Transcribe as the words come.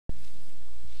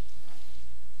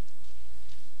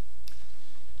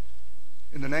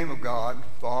name of God,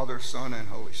 Father, Son, and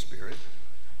Holy Spirit.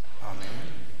 Amen.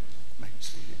 May be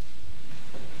seated.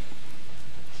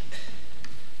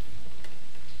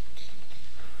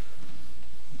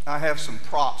 I have some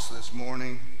props this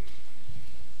morning.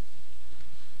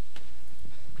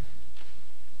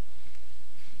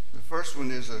 The first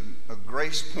one is a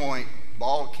Grace Point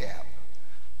ball cap.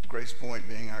 Grace Point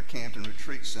being our camp and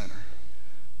retreat center.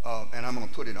 And I'm going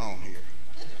to put it on here.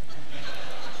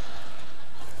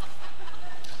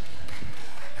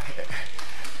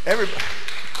 Everybody,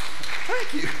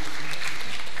 thank you.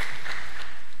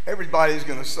 Everybody's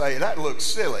going to say, that looks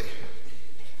silly.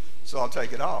 So I'll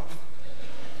take it off.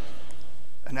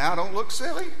 And now I don't look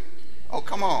silly? Oh,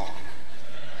 come on.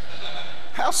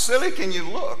 How silly can you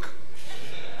look?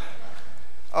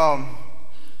 I'm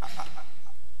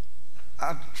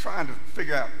trying to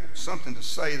figure out something to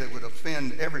say that would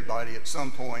offend everybody at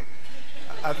some point.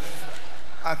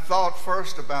 I thought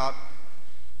first about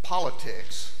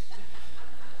politics.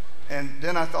 And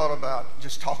then I thought about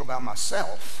just talk about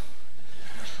myself.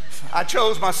 I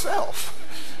chose myself.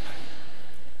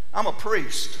 I'm a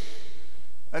priest.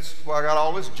 That's why I got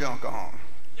all this junk on.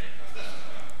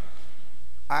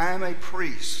 I am a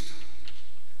priest.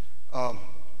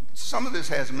 Some of this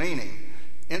has meaning.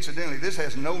 Incidentally, this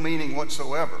has no meaning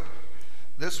whatsoever.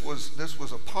 This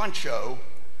was a poncho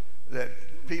that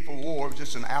people wore,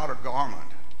 just an outer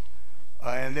garment.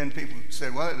 And then people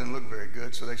said, well, it didn't look very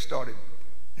good, so they started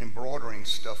embroidering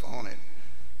stuff on it.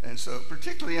 And so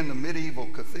particularly in the medieval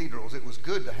cathedrals, it was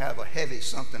good to have a heavy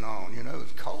something on. You know, it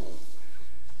was cold.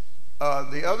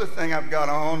 The other thing I've got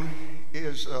on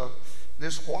is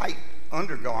this white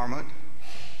undergarment,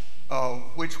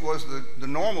 which was the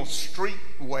normal street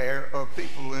wear of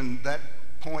people in that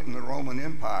point in the Roman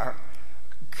Empire,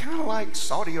 kind of like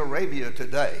Saudi Arabia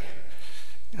today.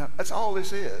 You know, that's all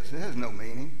this is. It has no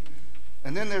meaning.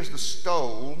 And then there's the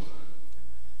stole,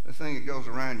 the thing that goes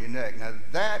around your neck. Now,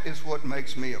 that is what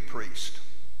makes me a priest.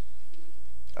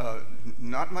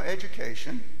 Not my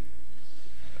education,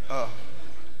 but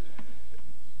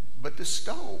the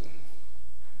stole.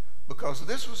 Because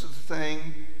this was the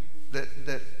thing that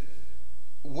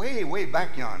way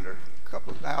back yonder, a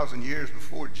couple of thousand years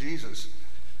before Jesus,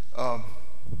 the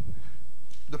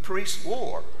priests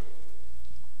wore.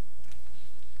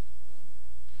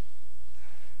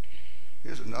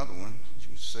 Here's another one, as you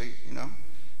can see, you know.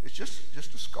 It's just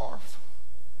a scarf.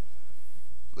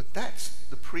 But that's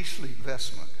the priestly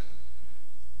vestment.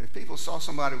 If people saw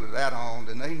somebody with that on,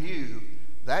 then they knew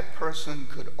that person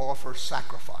could offer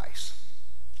sacrifice.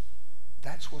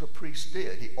 That's what a priest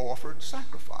did. He offered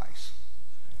sacrifice.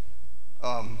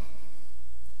 Now,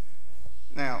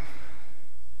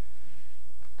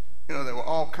 you know, there were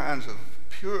all kinds of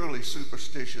purely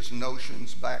superstitious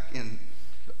notions back in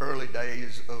the early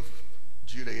days of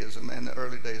Judaism and the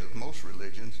early days of most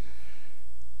religions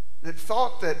that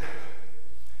thought that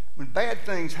when bad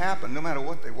things happened, no matter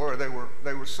what they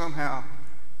were somehow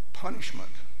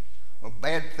punishment, or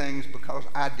bad things because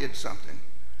I did something.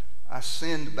 I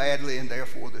sinned badly and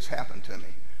therefore this happened to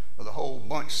me. Or the whole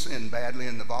bunch sinned badly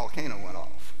and the volcano went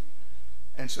off.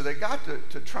 And so they got to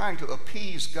trying to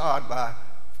appease God by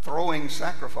throwing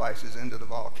sacrifices into the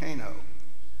volcano,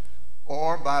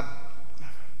 or by,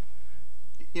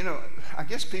 you know, I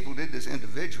guess people did this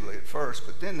individually at first,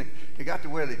 but then they got to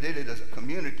where they did it as a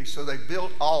community, so they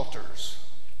built altars.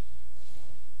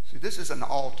 See, this is an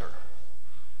altar.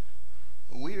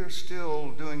 We are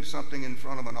still doing something in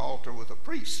front of an altar with a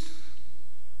priest,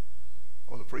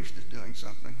 or the priest is doing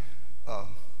something.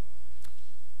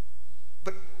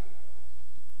 But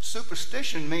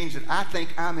superstition means that I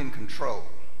think I'm in control.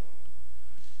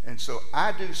 And so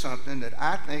I do something that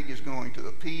I think is going to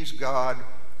appease God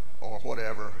or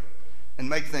whatever and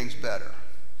make things better.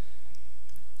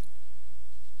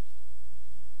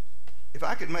 If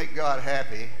I could make God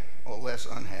happy or less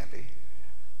unhappy,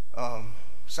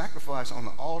 sacrifice on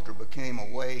the altar became a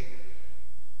way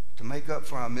to make up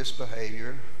for our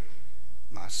misbehavior.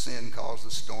 My sin caused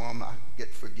the storm. I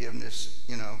get forgiveness,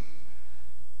 you know.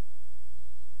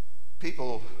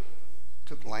 People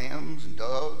took lambs and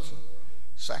doves,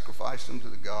 sacrificed them to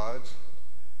the gods.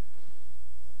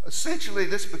 Essentially,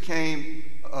 this became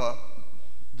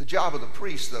the job of the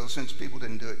priest, though, since people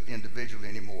didn't do it individually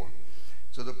anymore.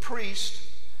 So the priest,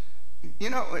 you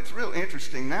know, it's real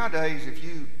interesting. Nowadays, if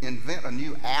you invent a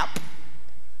new app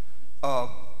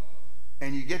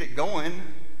and you get it going,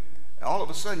 all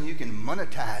of a sudden you can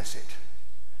monetize it.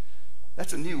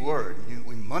 That's a new word.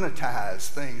 We monetize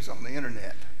things on the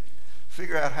internet.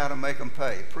 Figure out how to make them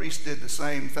pay. Priests did the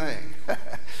same thing.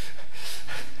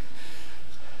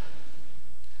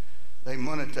 They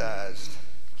monetized.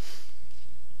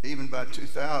 even by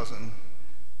 2000,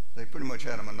 they pretty much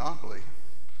had a monopoly.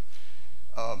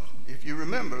 If you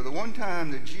remember, the one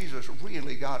time that Jesus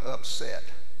really got upset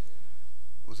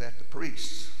was at the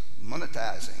priests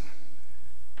monetizing.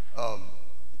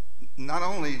 Not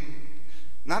only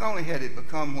had it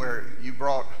become where you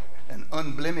brought an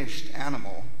unblemished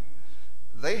animal,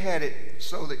 they had it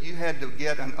so that you had to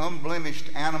get an unblemished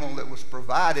animal that was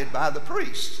provided by the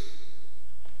priest.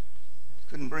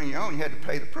 Couldn't bring your own, you had to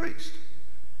pay the priest.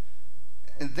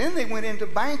 And then they went into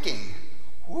banking.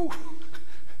 Woo.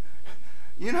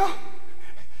 You know,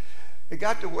 it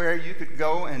got to where you could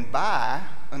go and buy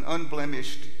an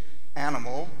unblemished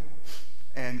animal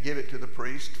and give it to the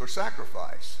priest for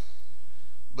sacrifice.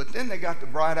 But then they got the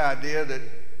bright idea that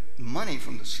money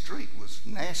from the street was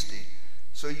nasty,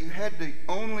 so you had to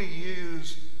only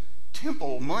use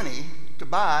temple money to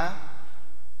buy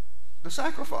the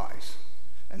sacrifice.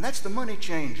 And that's the money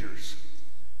changers.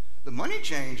 The money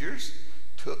changers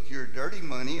took your dirty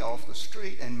money off the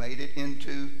street and made it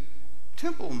into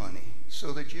temple money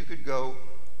so that you could go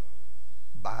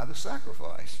buy the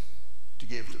sacrifice to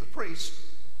give to the priest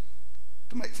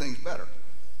to make things better.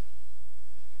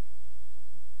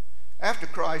 After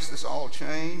Christ, this all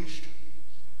changed.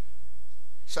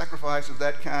 Sacrifice of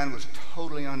that kind was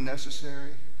totally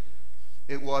unnecessary.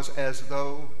 It was as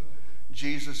though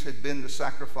Jesus had been the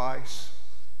sacrifice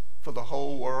for the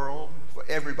whole world, for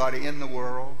everybody in the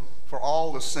world, for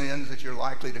all the sins that you're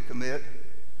likely to commit.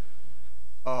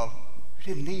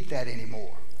 You didn't need that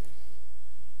anymore.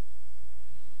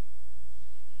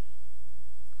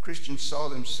 Christians saw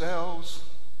themselves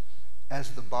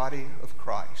as the body of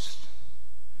Christ.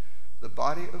 The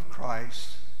body of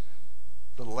Christ,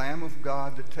 the Lamb of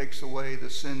God that takes away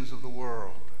the sins of the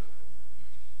world.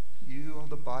 You are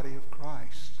the body of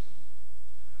Christ.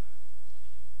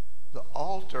 The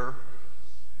altar,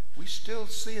 we still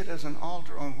see it as an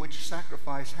altar on which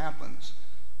sacrifice happens,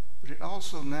 but it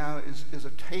also now is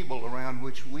a table around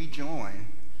which we join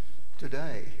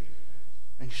today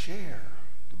and share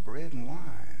the bread and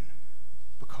wine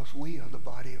because we are the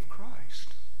body of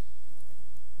Christ.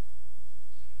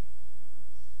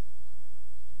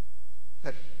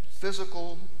 That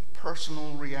physical,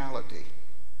 personal reality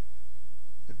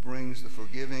that brings the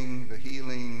forgiving, the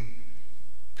healing,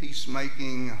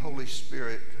 peacemaking Holy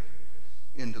Spirit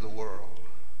into the world.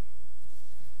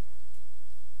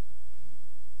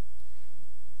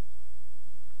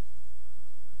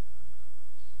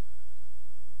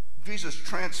 Jesus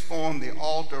transformed the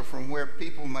altar from where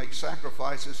people make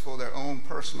sacrifices for their own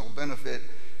personal benefit,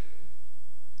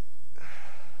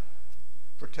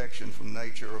 protection from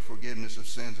nature or forgiveness of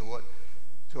sins or what,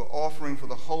 to an offering for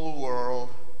the whole world.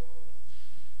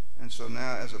 And so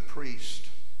now as a priest,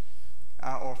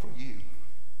 I offer you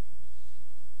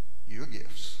your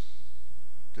gifts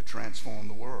to transform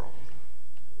the world.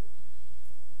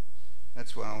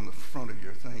 That's why on the front of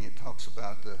your thing it talks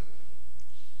about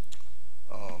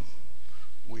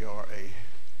we are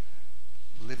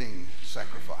a living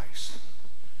sacrifice.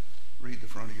 Read the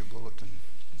front of your bulletin.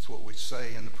 That's what we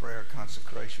say in the prayer of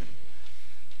consecration.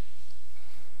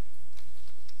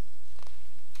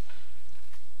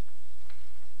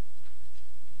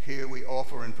 Here we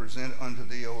offer and present unto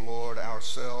thee, O Lord,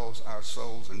 ourselves, our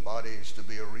souls and bodies to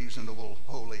be a reasonable,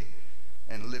 holy,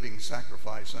 and living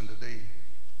sacrifice unto thee.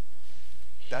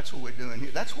 That's what we're doing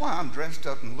here. That's why I'm dressed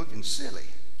up and looking silly.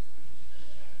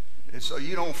 And so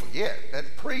you don't forget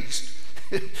that priest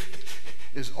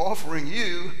is offering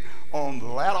you on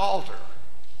that altar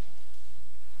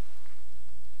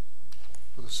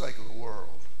for the sake of the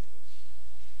world.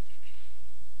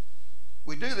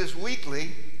 We do this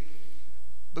weekly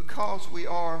because we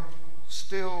are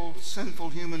still sinful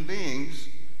human beings,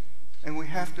 and we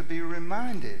have to be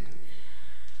reminded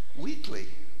weekly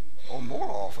or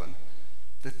more often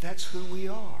that that's who we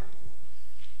are.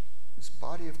 This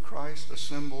body of Christ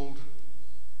assembled,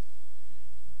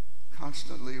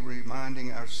 constantly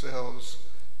reminding ourselves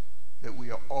that we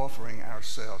are offering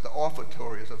ourselves. The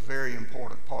offertory is a very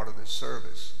important part of this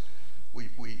service. We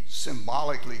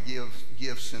symbolically give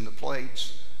gifts in the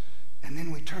plates, and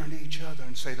then we turn to each other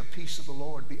and say, the peace of the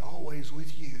Lord be always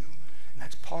with you. And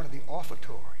that's part of the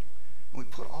offertory. And we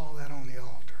put all that on the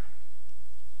altar.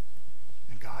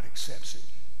 And God accepts it.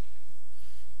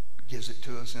 Gives it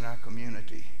to us in our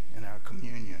community, in our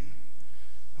communion.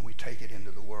 And we take it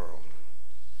into the world.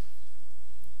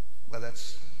 Well,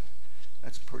 that's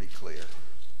pretty clear.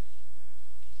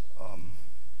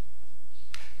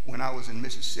 When I was in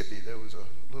Mississippi, there was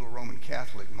a little Roman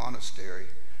Catholic monastery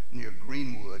near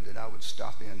Greenwood that I would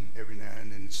stop in every now and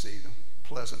then and see them.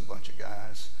 Pleasant bunch of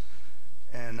guys.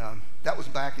 And that was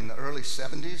back in the early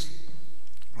 70s.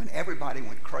 when everybody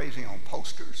went crazy on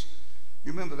posters.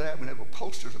 You remember that? When there were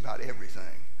posters about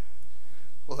everything.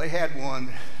 Well, they had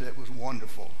one that was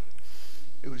wonderful.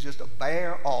 It was just a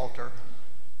bare altar.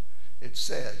 It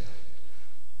said,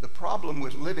 "The problem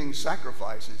with living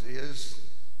sacrifices is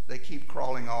they keep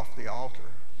crawling off the altar."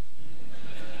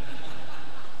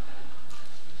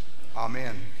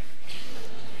 Amen.